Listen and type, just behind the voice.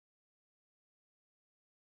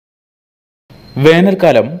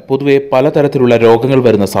വേനൽക്കാലം പൊതുവെ പലതരത്തിലുള്ള രോഗങ്ങൾ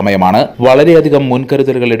വരുന്ന സമയമാണ്. വളരെയധികം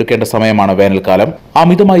മുൻകരുതലുകൾ എടുക്കേണ്ട സമയമാണ് വേനൽക്കാലം.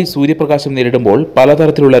 അമിതമായി സൂര്യപ്രകാശം നേരിടുമ്പോൾ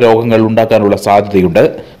പലതരത്തിലുള്ള രോഗങ്ങൾ ഉണ്ടാക്കാനുള്ള സാധ്യതയുണ്ട്.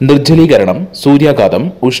 നിർജ്ജലീകരണം, സൂര്യാഘാതം,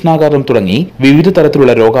 ഉഷ്ണാഘാതം തുടങ്ങി വിവിധ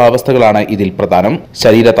തരത്തിലുള്ള രോഗാവസ്ഥകളാണ് ഇതിൽ പ്രധാനം.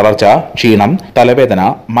 ശരീര തളർച്ച, ക്ഷീണം, തലവേദന,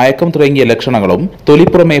 മയക്കം തുടങ്ങിയ ലക്ഷണങ്ങളും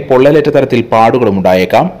തൊലിപ്പുറമെ പൊള്ളലേറ്റ തരത്തിൽ പാടുകളും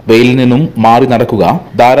ഉണ്ടായേക്കാം. വെയിലിൽ നിന്നും മാറി നടക്കുക,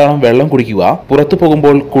 ധാരാളം വെള്ളം കുടിക്കുക, പുറത്തു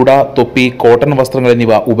പോകുമ്പോൾ കുട, തൊപ്പി, കോട്ടൺ വസ്ത്രങ്ങൾ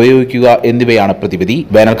എന്നിവ ഉപയോഗിക്കുക എന്നിവയാണ് പ്രതിവിധി.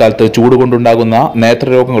 വേനൽക്കാലത്ത് ചൂടുകൊണ്ടുണ്ടാകുന്ന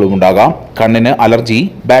നേത്രരോഗങ്ങളും ഉണ്ടാകാം. കണ്ണിന് അലർജി,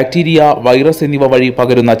 ബാക്ടീരിയ, വൈറസ് എന്നിവ വഴി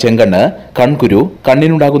പകരുന്ന ചെങ്കണ്ണ്, കൺകുരു,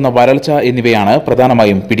 കണ്ണിനുണ്ടാകുന്ന വരൾച്ച എന്നിവയാണ്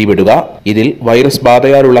പ്രധാനമായും പിടിപെടുക. ഇതിൽ വൈറസ്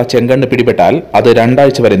ബാധയാലുള്ള ചെങ്കണ്ണ് പിടിപെട്ടാൽ അത് 2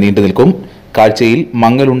 ആഴ്ച വരെ നീണ്ടുനിൽക്കും. കാഴ്ചയിൽ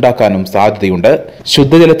മങ്ങലുണ്ടാക്കാനും സാധ്യതയുണ്ട്.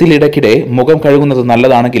 ശുദ്ധജലത്തിൽ ഇടയ്ക്കിടെ മുഖം കഴുകുന്നത്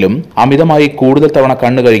നല്ലതാണെങ്കിലും അമിതമായി കൂടുതൽ തവണ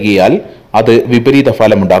കണ്ണ് കഴുകിയാൽ അത് വിപരീത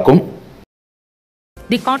ഫലമുണ്ടാക്കും.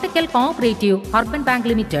 The Kottakkal Cooperative Urban Bank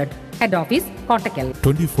Limited, Head Office, Kottakkal.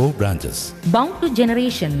 24 branches. Bound to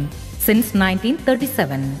generation since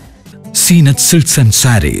 1937. Seen at Silks and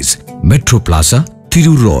Sarees, Metro Plaza,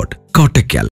 Thiru Road, Kottakkal.